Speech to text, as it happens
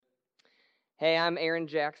Hey, I'm Aaron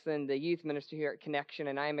Jackson, the youth minister here at Connection,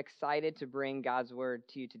 and I am excited to bring God's word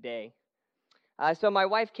to you today. So, my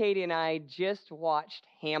wife Katie and I just watched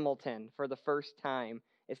Hamilton for the first time.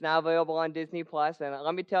 It's now available on Disney Plus, and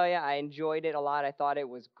let me tell you, I enjoyed it a lot. I thought it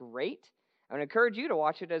was great. I would encourage you to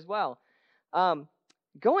watch it as well. Um,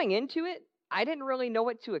 Going into it, I didn't really know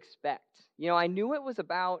what to expect. I knew it was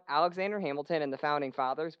about Alexander Hamilton and the founding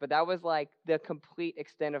fathers, but that was like the complete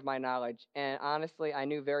extent of my knowledge. And honestly, I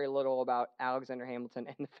knew very little about Alexander Hamilton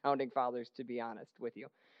and the founding fathers, to be honest with you.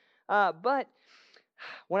 But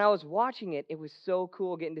when I was watching it, it was so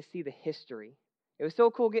cool getting to see the history. It was so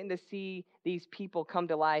cool getting to see these people come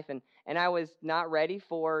to life, and I was not ready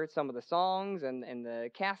for some of the songs and the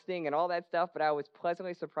casting and all that stuff, but I was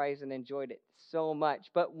pleasantly surprised and enjoyed it so much.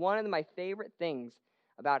 But one of my favorite things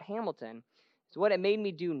about Hamilton is what it made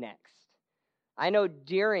me do next. I know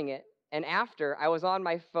during it and after, I was on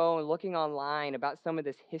my phone looking online about some of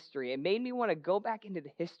this history. It made me want to go back into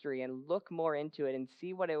the history and look more into it and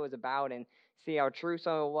see what it was about and see how true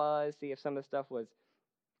some of it was, see if some of the stuff was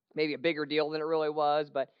maybe a bigger deal than it really was.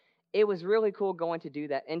 But it was really cool going to do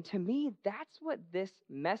that. And to me, that's what this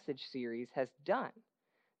message series has done.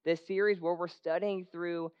 This series where we're studying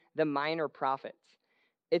through the minor prophets.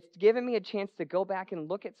 It's given me a chance to go back and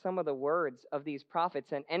look at some of the words of these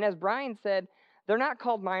prophets. And as Brian said, they're not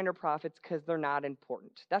called minor prophets because they're not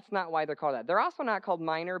important. That's not why they're called that. They're also not called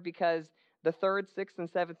minor because the third, sixth, and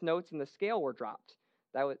seventh notes in the scale were dropped.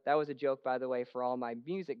 That was a joke, by the way, for all my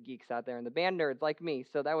music geeks out there and the band nerds like me.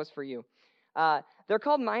 So that was for you. They're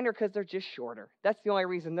called minor because they're just shorter. That's the only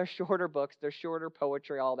reason. They're shorter books. They're shorter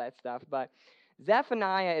poetry, all that stuff. But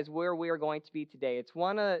Zephaniah is where we are going to be today. It's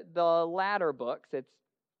one of the latter books. It's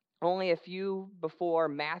only a few before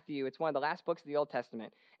Matthew. It's one of the last books of the Old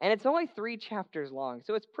Testament. And it's only 3 chapters long,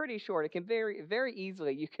 so it's pretty short. It can very, very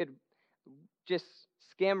easily, you could just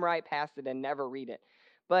skim right past it and never read it.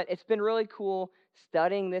 But it's been really cool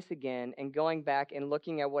studying this again and going back and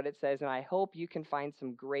looking at what it says, and I hope you can find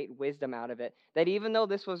some great wisdom out of it. That even though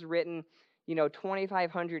this was written,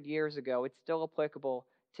 2,500 years ago, it's still applicable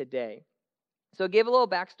today. So give a little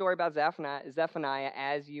backstory about Zephaniah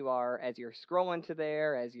as you're scrolling to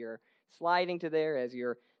there, as you're sliding to there, as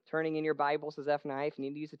you're turning in your Bibles to Zephaniah. If you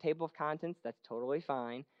need to use a table of contents, that's totally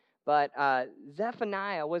fine. But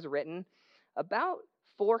Zephaniah was written about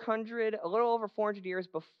 400, a little over 400 years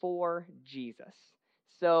before Jesus.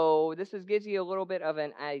 So gives you a little bit of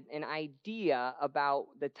an idea about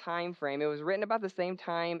the time frame. It was written about the same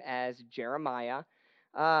time as Jeremiah.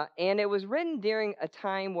 And it was written during a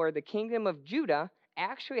time where the kingdom of Judah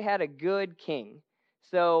actually had a good king.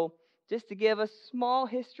 So, just to give a small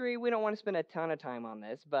history, we don't want to spend a ton of time on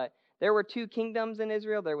this, but there were 2 kingdoms in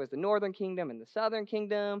Israel. There was the northern kingdom and the southern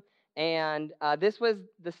kingdom, and this was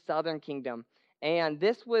the southern kingdom. And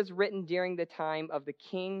this was written during the time of the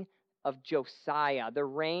king of Josiah, the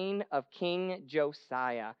reign of King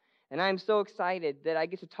Josiah. And I'm so excited that I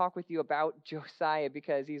get to talk with you about Josiah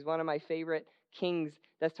because he's one of my favorite kings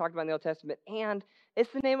that's talked about in the Old Testament, and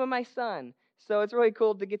it's the name of my son. So it's really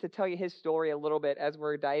cool to get to tell you his story a little bit as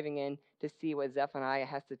we're diving in to see what Zephaniah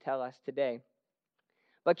has to tell us today.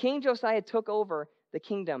 But King Josiah took over the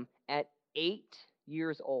kingdom at 8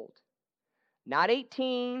 years old. Not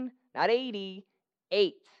 18, not 80,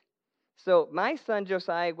 8. So my son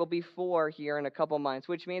Josiah will be 4 here in a couple months,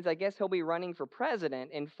 which means I guess he'll be running for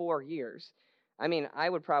president in 4 years. I mean, I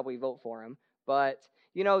would probably vote for him, but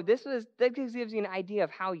that gives you an idea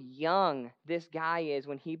of how young this guy is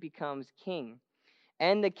when he becomes king.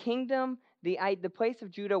 And the kingdom, the place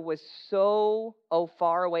of Judah was so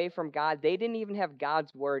far away from God, they didn't even have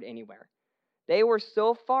God's word anywhere. They were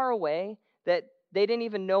so far away that they didn't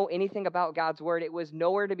even know anything about God's word. It was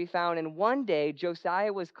nowhere to be found. And one day,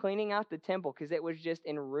 Josiah was cleaning out the temple because it was just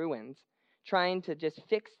in ruins, trying to just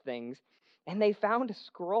fix things. And they found a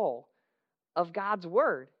scroll of God's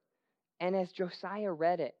word. And as Josiah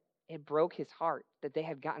read it, it broke his heart that they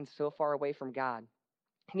had gotten so far away from God.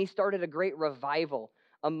 And he started a great revival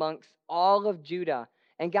amongst all of Judah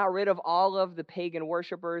and got rid of all of the pagan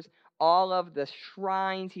worshipers, all of the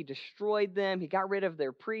shrines. He destroyed them. He got rid of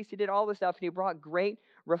their priests. He did all this stuff, and he brought great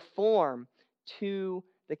reform to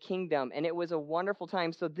the kingdom. And it was a wonderful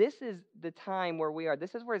time. So this is the time where we are.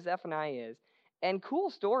 This is where Zephaniah is. And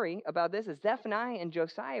cool story about this is Zephaniah and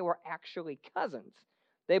Josiah were actually cousins.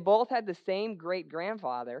 They both had the same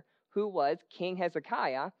great-grandfather who was King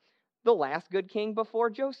Hezekiah, the last good king before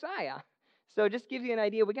Josiah. So just give you an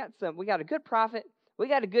idea, we got a good prophet, we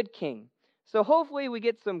got a good king. So hopefully we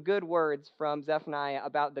get some good words from Zephaniah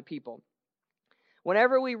about the people.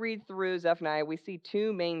 Whenever we read through Zephaniah, we see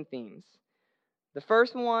 2 main themes. The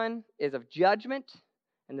first one is of judgment,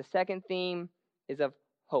 And the second theme is of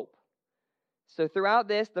hope. So throughout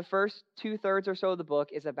this, the first 2/3 or so of the book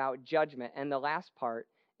is about judgment, and the last part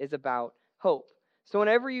is about hope. So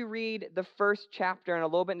whenever you read the first chapter and a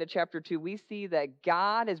little bit into chapter 2, we see that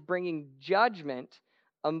God is bringing judgment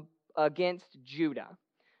against Judah.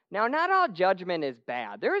 Now, not all judgment is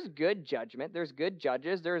bad. There's good judgment. There's good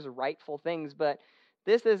judges. There's rightful things, but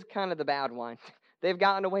this is kind of the bad one. They've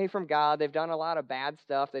gotten away from God. They've done a lot of bad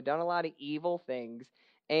stuff. They've done a lot of evil things.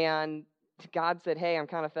 And God said, hey, I'm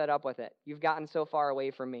kind of fed up with it. You've gotten so far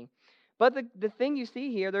away from me. But the thing you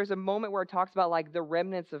see here, there's a moment where it talks about like the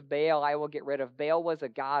remnants of Baal I will get rid of. Baal was a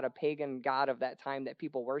god, a pagan god of that time that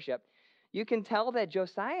people worshiped. You can tell that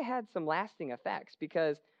Josiah had some lasting effects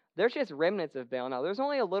because there's just remnants of Baal. Now, there's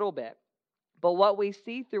only a little bit. But what we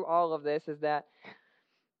see through all of this is that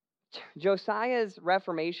Josiah's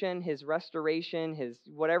reformation, his restoration, his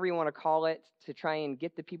whatever you want to call it, to try and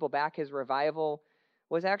get the people back, his revival,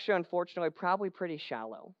 was actually, unfortunately, probably pretty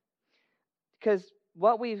shallow. Because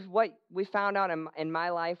what we found out in my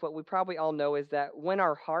life, what we probably all know is that when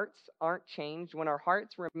our hearts aren't changed, when our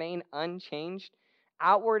hearts remain unchanged,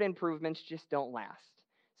 outward improvements just don't last.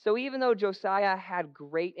 So even though Josiah had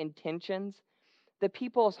great intentions, the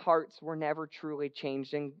people's hearts were never truly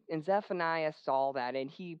changed. And Zephaniah saw that, and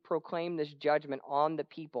he proclaimed this judgment on the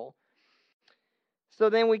people. So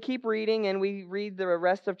then we keep reading, and we read the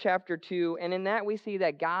rest of chapter 2, and in that we see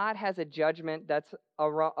that God has a judgment that's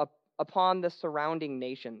upon the surrounding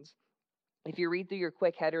nations. If you read through your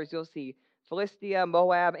quick headers, you'll see Philistia,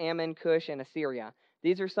 Moab, Ammon, Cush, and Assyria.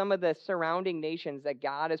 These are some of the surrounding nations that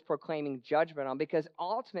God is proclaiming judgment on, because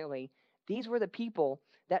ultimately, these were the people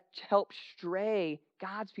that helped stray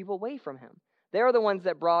God's people away from him. They're the ones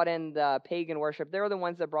that brought in the pagan worship. They're the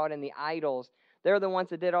ones that brought in the idols. They're the ones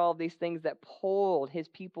that did all of these things that pulled his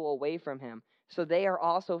people away from him. So they are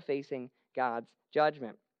also facing God's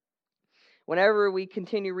judgment. Whenever we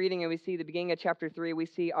continue reading and we see the beginning of chapter 3, we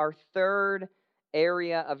see our third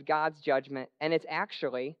area of God's judgment, and it's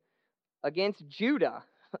actually against Judah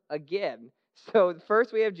again. So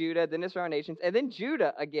first we have Judah, then the surrounding nations, and then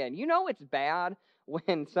Judah again. You know it's bad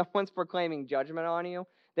when someone's proclaiming judgment on you.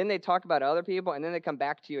 Then they talk about other people, and then they come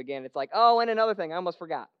back to you again. It's like, oh, and another thing, I almost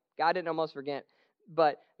forgot. God didn't almost forget.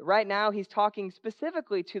 But right now he's talking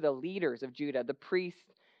specifically to the leaders of Judah, the priests.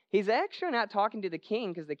 He's actually not talking to the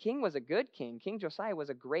king, because the king was a good king. King Josiah was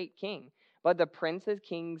a great king. But the princes,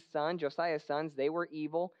 king's son, Josiah's sons, they were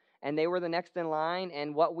evil, and they were the next in line.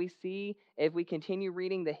 And what we see, if we continue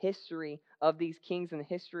reading the history of these kings and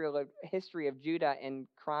the history of Judah in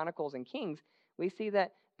Chronicles and Kings, we see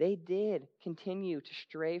that they did continue to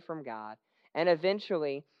stray from God. And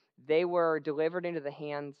eventually, they were delivered into the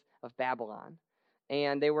hands of Babylon.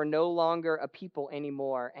 And they were no longer a people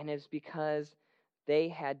anymore. And it's because they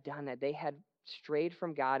had done that. They had strayed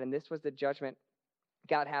from God, and this was the judgment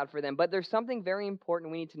God had for them. But there's something very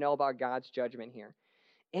important we need to know about God's judgment here.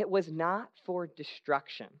 It was not for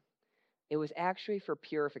destruction. It was actually for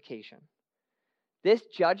purification. This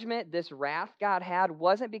judgment, this wrath God had,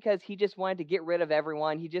 wasn't because he just wanted to get rid of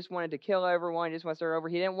everyone. He just wanted to kill everyone. He just wanted to start over.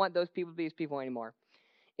 He didn't want those people to be his people anymore.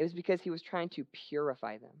 It was because he was trying to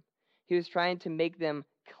purify them. He was trying to make them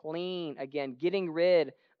clean again, getting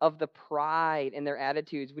rid of the pride in their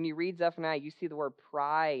attitudes. When you read Zephaniah, you see the word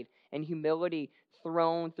pride and humility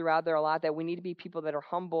thrown throughout there a lot, that we need to be people that are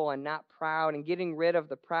humble and not proud, and getting rid of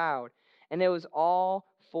the proud. And it was all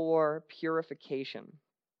for purification.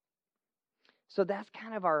 So that's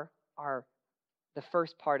kind of the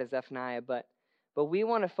first part of Zephaniah, but we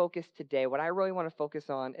want to focus today, what I really want to focus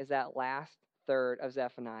on is that last third of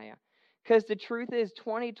Zephaniah. Because the truth is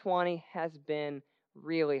 2020 has been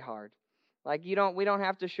really hard. Like we don't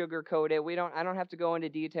have to sugarcoat it. I don't have to go into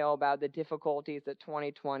detail about the difficulties that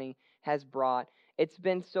 2020 has brought. It's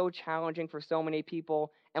been so challenging for so many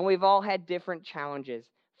people, and we've all had different challenges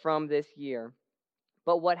from this year.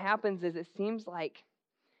 But what happens is it seems like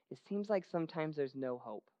sometimes there's no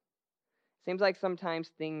hope. It seems like sometimes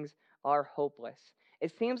things are hopeless.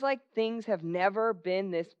 It seems like things have never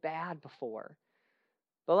been this bad before.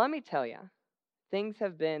 But let me tell you, things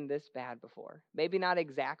have been this bad before. Maybe not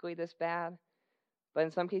exactly this bad, but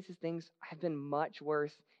in some cases things have been much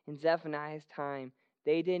worse. In Zephaniah's time,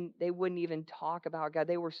 they wouldn't even talk about God.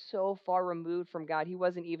 They were so far removed from God. He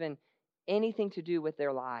wasn't even anything to do with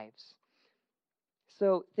their lives.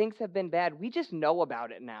 So things have been bad. We just know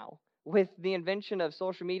about it now. With the invention of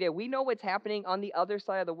social media, we know what's happening on the other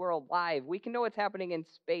side of the world live. We can know what's happening in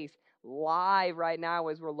space live right now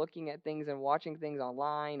as we're looking at things and watching things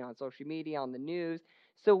online, on social media, on the news.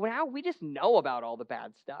 So now we just know about all the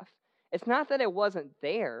bad stuff. It's not that it wasn't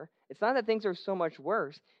there. It's not that things are so much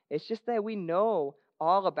worse. It's just that we know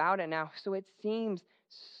all about it now. So it seems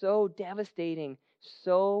so devastating,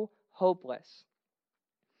 so hopeless.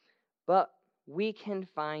 But we can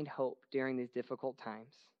find hope during these difficult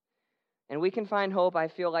times. And we can find hope. I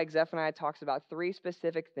feel like Zephaniah talks about three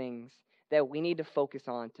specific things that we need to focus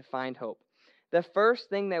on to find hope. The first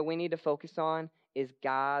thing that we need to focus on is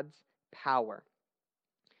God's power.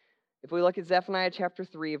 If we look at Zephaniah chapter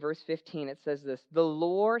 3, verse 15, it says this: "The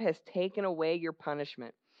Lord has taken away your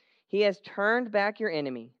punishment. He has turned back your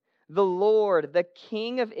enemy. The Lord, the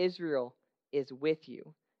King of Israel, is with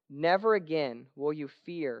you. Never again will you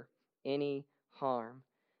fear any harm."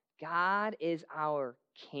 God is our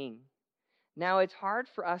King. Now, it's hard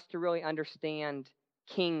for us to really understand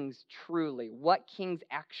kings truly, what kings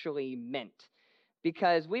actually meant,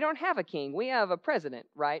 because we don't have a king. We have a president,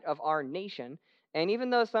 right, of our nation. And even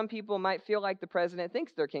though some people might feel like the president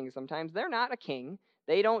thinks they're king sometimes, they're not a king.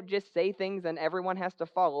 They don't just say things and everyone has to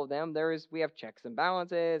follow them. We have checks and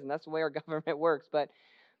balances, and that's the way our government works. But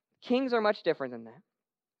kings are much different than that.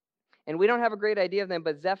 And we don't have a great idea of them,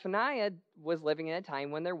 but Zephaniah was living in a time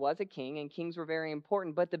when there was a king, and kings were very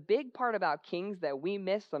important. But the big part about kings that we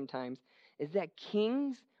miss sometimes is that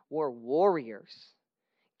kings were warriors.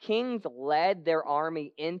 Kings led their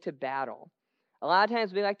army into battle. A lot of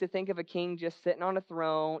times we like to think of a king just sitting on a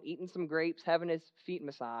throne, eating some grapes, having his feet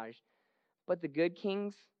massaged. But the good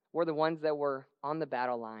kings were the ones that were on the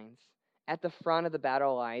battle lines, at the front of the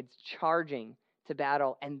battle lines, charging to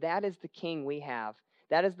battle. And that is the king we have.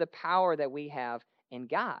 That is the power that we have in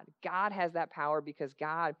God. God has that power because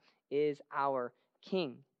God is our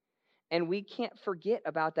king. And we can't forget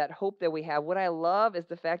about that hope that we have. What I love is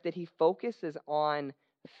the fact that he focuses on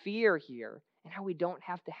fear here and how we don't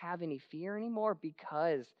have to have any fear anymore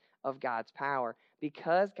because of God's power.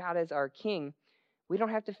 Because God is our king, we don't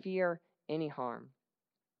have to fear any harm.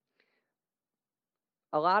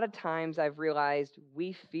 A lot of times I've realized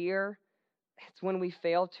we fear, it's when we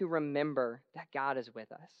fail to remember that God is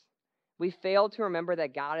with us. We fail to remember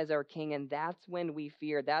that God is our king, and that's when we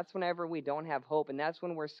fear. That's whenever we don't have hope, and that's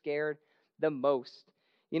when we're scared the most.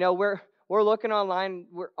 You know, we're looking online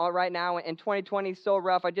right now, and 2020 is so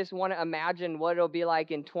rough. I just want to imagine what it'll be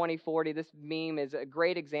like in 2040. This meme is a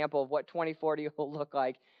great example of what 2040 will look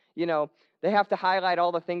like. You know, they have to highlight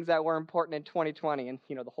all the things that were important in 2020, and,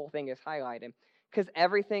 you know, the whole thing is highlighted because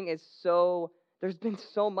everything is so... There's been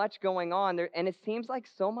so much going on there, and it seems like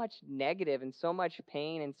so much negative and so much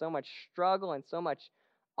pain and so much struggle and so much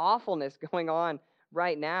awfulness going on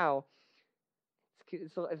right now.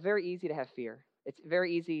 It's very easy to have fear. It's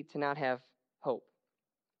very easy to not have hope.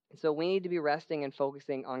 So we need to be resting and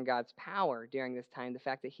focusing on God's power during this time, the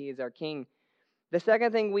fact that he is our king. The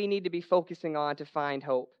second thing we need to be focusing on to find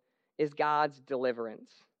hope is God's deliverance.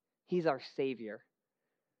 He's our Savior.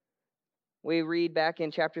 We read back in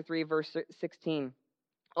chapter 3, verse 16.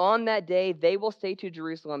 "On that day, they will say to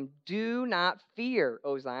Jerusalem, 'Do not fear,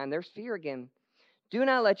 O Zion.'" There's fear again. "Do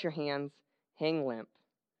not let your hands hang limp.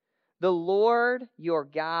 The Lord your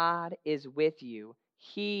God is with you.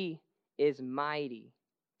 He is mighty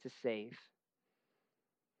to save."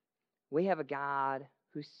 We have a God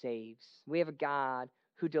who saves. We have a God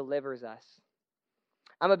who delivers us.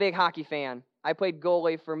 I'm a big hockey fan. I played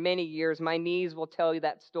goalie for many years. My knees will tell you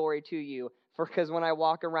that story to you, because when I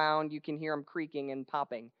walk around, you can hear them creaking and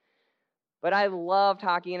popping. But I loved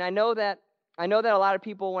hockey, and I know that a lot of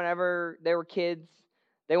people, whenever they were kids,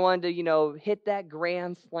 they wanted to, hit that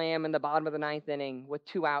grand slam in the bottom of the ninth inning with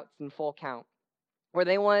 2 outs and full count, where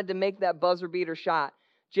they wanted to make that buzzer beater shot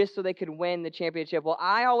just so they could win the championship. Well,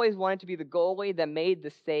 I always wanted to be the goalie that made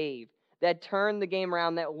the save, that turned the game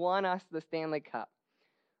around, that won us the Stanley Cup.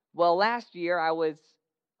 Well, last year I was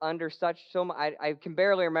under I can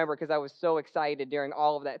barely remember because I was so excited during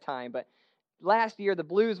all of that time, but last year the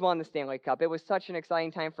Blues won the Stanley Cup. It was such an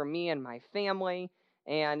exciting time for me and my family,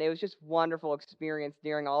 and it was just a wonderful experience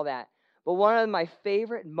during all that. But one of my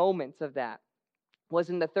favorite moments of that was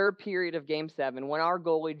in the third period of Game 7 when our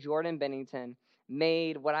goalie, Jordan Bennington,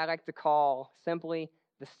 made what I like to call simply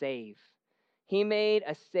the save. He made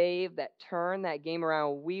a save that turned that game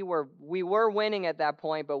around. We were winning at that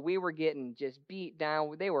point, but we were getting just beat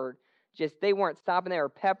down. They weren't stopping. They were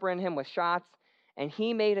peppering him with shots, and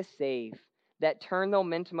he made a save that turned the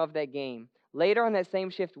momentum of that game. Later on that same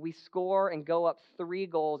shift, we score and go up 3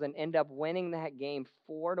 goals and end up winning that game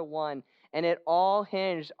 4-1, and it all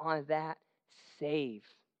hinged on that save.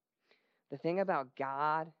 The thing about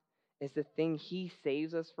God is the thing he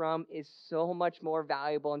saves us from is so much more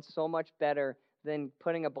valuable and so much better than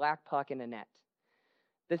putting a black puck in a net.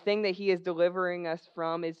 The thing that he is delivering us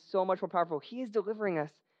from is so much more powerful. He is delivering us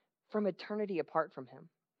from eternity apart from him.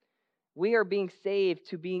 We are being saved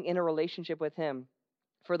to being in a relationship with him.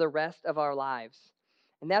 for the rest of our lives.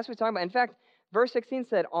 And that's what we're talking about. In fact, verse 16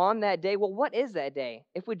 said, on that day. Well, what is that day?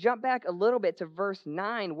 If we jump back a little bit to verse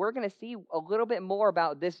 9, we're going to see a little bit more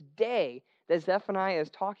about this day that Zephaniah is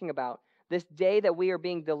talking about. This day that we are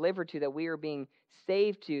being delivered to, that we are being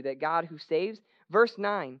saved to, that God who saves. Verse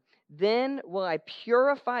 9, then will I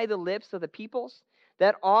purify the lips of the peoples,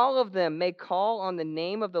 that all of them may call on the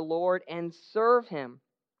name of the Lord and serve him,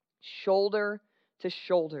 shoulder to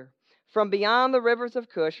shoulder. From beyond the rivers of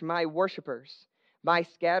Cush, my worshipers, my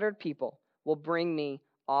scattered people, will bring me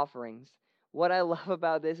offerings. What I love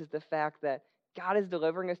about this is the fact that God is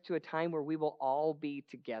delivering us to a time where we will all be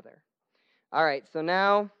together. All right, so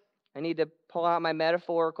now I need to pull out my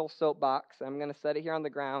metaphorical soapbox. I'm going to set it here on the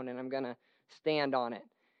ground, and I'm going to stand on it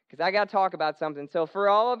because I got to talk about something. So for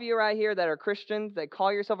all of you right here that are Christians, that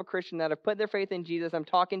call yourself a Christian, that have put their faith in Jesus, I'm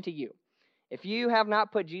talking to you. If you have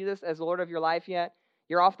not put Jesus as Lord of your life yet,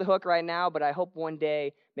 you're off the hook right now, but I hope one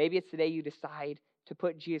day, maybe it's today, you decide to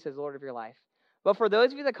put Jesus as Lord of your life. But for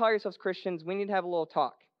those of you that call yourselves Christians, we need to have a little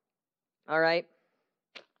talk. All right?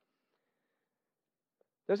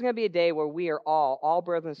 There's going to be a day where we are all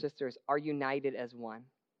brothers and sisters, are united as one.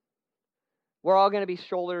 We're all going to be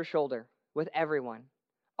shoulder to shoulder with everyone.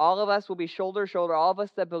 All of us will be shoulder to shoulder. All of us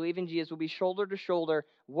that believe in Jesus will be shoulder to shoulder,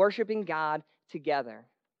 worshiping God together.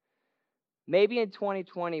 Maybe in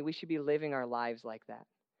 2020, we should be living our lives like that.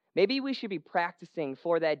 Maybe we should be practicing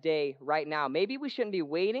for that day right now. Maybe we shouldn't be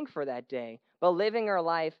waiting for that day, but living our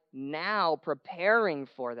life now, preparing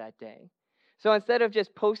for that day. So instead of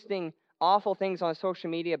just posting awful things on social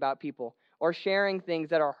media about people or sharing things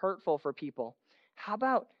that are hurtful for people, how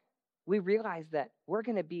about we realize that we're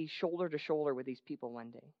going to be shoulder to shoulder with these people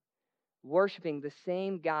one day, worshiping the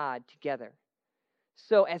same God together.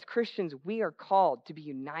 So as Christians, we are called to be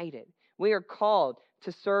united. We are called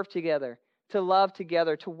to serve together, to love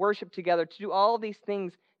together, to worship together, to do all of these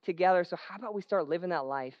things together. So how about we start living that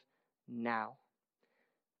life now?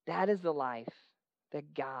 That is the life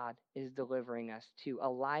that God is delivering us to, a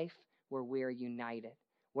life where we are united,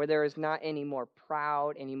 where there is not any more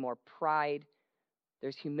proud, any more pride.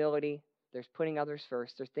 There's humility. There's putting others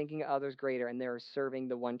first. There's thinking of others greater, and there's serving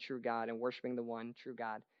the one true God and worshiping the one true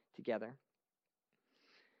God together.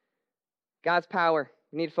 God's power,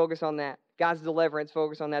 we need to focus on that. God's deliverance,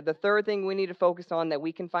 focus on that. The third thing we need to focus on that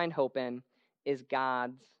we can find hope in is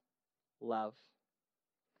God's love.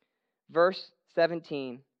 Verse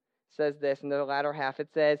 17 says this in the latter half. It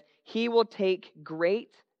says, he will take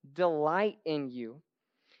great delight in you.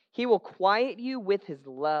 He will quiet you with his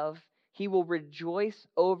love. He will rejoice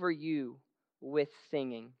over you with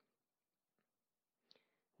singing.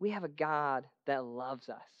 We have a God that loves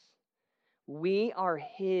us. We are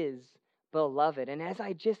his beloved. And as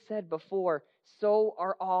I just said before, so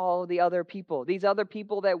are all the other people. These other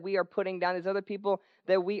people that we are putting down, these other people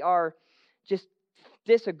that we are just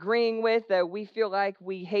disagreeing with, that we feel like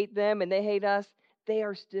we hate them and they hate us, they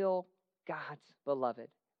are still God's beloved.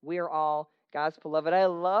 We are all God's beloved. I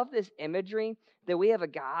love this imagery that we have a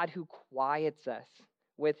God who quiets us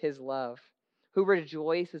with his love, who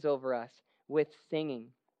rejoices over us with singing.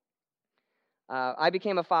 I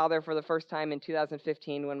became a father for the first time in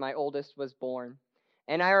 2015 when my oldest was born.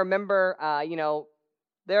 And I remember, I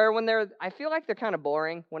feel like they're kind of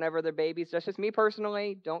boring whenever they're babies. That's just me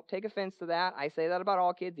personally. Don't take offense to that. I say that about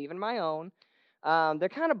all kids, even my own. They're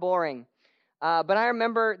kind of boring. But I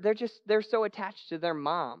remember they're so attached to their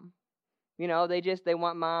mom. You know, they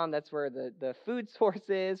want mom. That's where the food source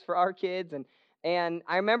is for our kids. And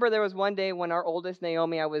I remember there was one day when our oldest,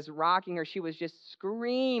 Naomi, I was rocking her. She was just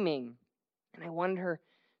screaming. And I wanted her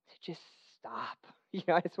to just stop.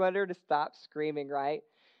 I just wanted her to stop screaming, right?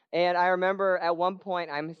 And I remember at one point,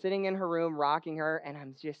 I'm sitting in her room rocking her, and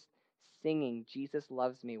I'm just singing, Jesus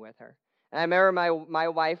Loves Me with her. And I remember my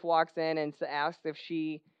wife walks in and asks if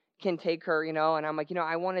she can take her, and I'm like,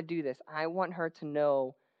 I want to do this. I want her to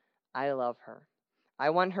know I love her. I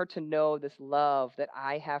want her to know this love that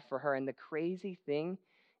I have for her. And the crazy thing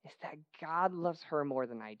is that God loves her more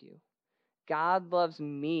than I do. God loves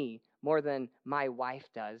me more than my wife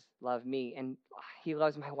does love me. And he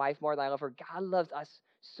loves my wife more than I love her. God loves us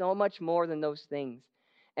so much more than those things.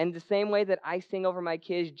 And the same way that I sing over my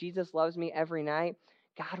kids, Jesus loves me every night,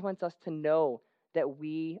 God wants us to know that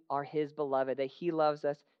we are his beloved, that he loves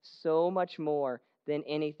us so much more than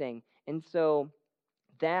anything. And so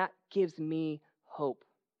that gives me hope.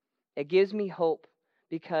 It gives me hope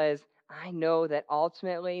because I know that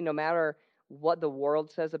ultimately, no matter what the world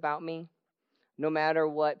says about me, no matter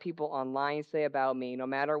what people online say about me, no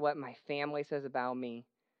matter what my family says about me,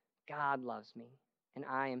 God loves me, and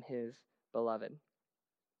I am his beloved.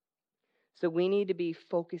 So we need to be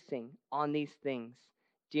focusing on these things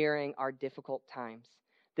during our difficult times.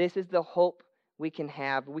 This is the hope we can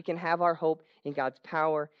have. We can have our hope in God's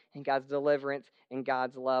power, in God's deliverance, in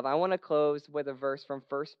God's love. I want to close with a verse from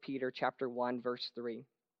 1 Peter chapter 1, verse 3.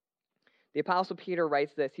 The Apostle Peter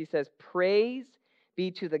writes this. He says, "Praise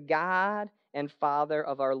be to the God and Father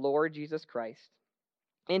of our Lord Jesus Christ.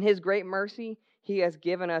 In his great mercy, he has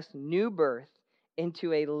given us new birth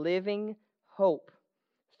into a living hope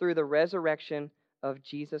through the resurrection of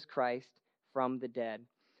Jesus Christ from the dead."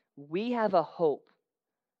 We have a hope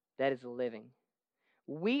that is living.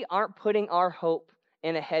 We aren't putting our hope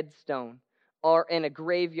in a headstone or in a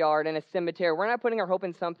graveyard, in a cemetery. We're not putting our hope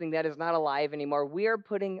in something that is not alive anymore. We are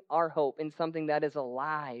putting our hope in something that is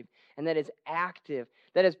alive and that is active,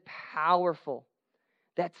 that is powerful,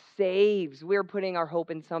 that saves. We're putting our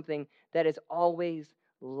hope in something that is always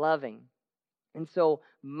loving. And so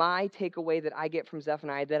my takeaway that I get from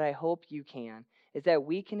Zephaniah, that I hope you can, is that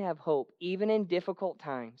we can have hope even in difficult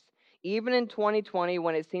times. Even in 2020,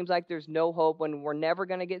 when it seems like there's no hope, when we're never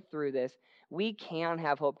going to get through this, we can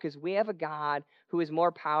have hope because we have a God who is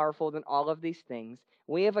more powerful than all of these things.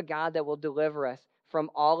 We have a God that will deliver us from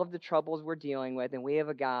all of the troubles we're dealing with, and we have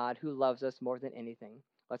a God who loves us more than anything.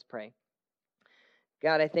 Let's pray.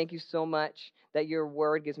 God, I thank you so much that your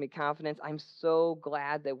word gives me confidence. I'm so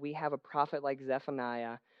glad that we have a prophet like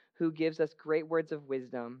Zephaniah who gives us great words of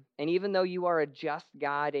wisdom. And even though you are a just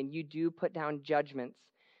God and you do put down judgments,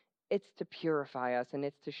 it's to purify us and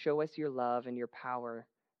it's to show us your love and your power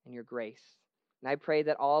and your grace. And I pray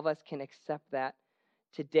that all of us can accept that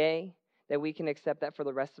today, that we can accept that for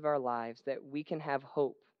the rest of our lives, that we can have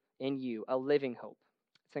hope in you, a living hope.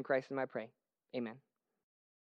 It's in Christ's name I pray. Amen.